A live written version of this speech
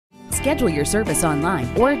Schedule your service online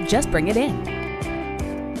or just bring it in.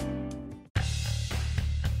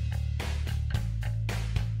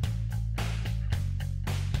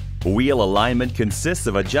 Wheel alignment consists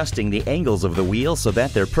of adjusting the angles of the wheels so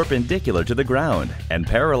that they're perpendicular to the ground and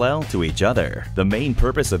parallel to each other. The main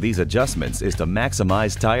purpose of these adjustments is to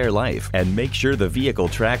maximize tire life and make sure the vehicle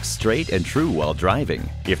tracks straight and true while driving.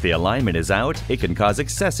 If the alignment is out, it can cause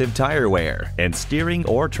excessive tire wear and steering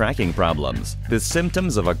or tracking problems. The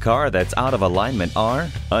symptoms of a car that's out of alignment are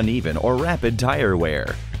uneven or rapid tire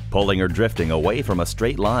wear, pulling or drifting away from a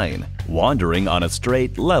straight line, wandering on a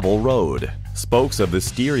straight, level road, spokes of the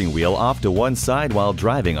steering wheel off to one side while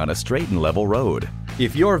driving on a straight and level road.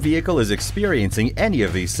 If your vehicle is experiencing any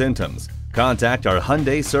of these symptoms, contact our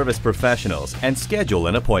Hyundai service professionals and schedule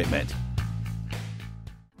an appointment.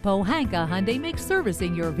 Pohanka Hyundai makes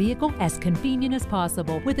servicing your vehicle as convenient as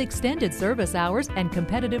possible with extended service hours and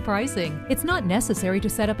competitive pricing. It's not necessary to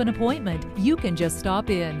set up an appointment. You can just stop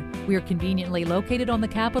in. We're conveniently located on the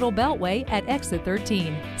Capitol Beltway at Exit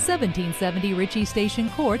 13, 1770 Ritchie Station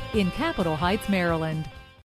Court in Capitol Heights, Maryland.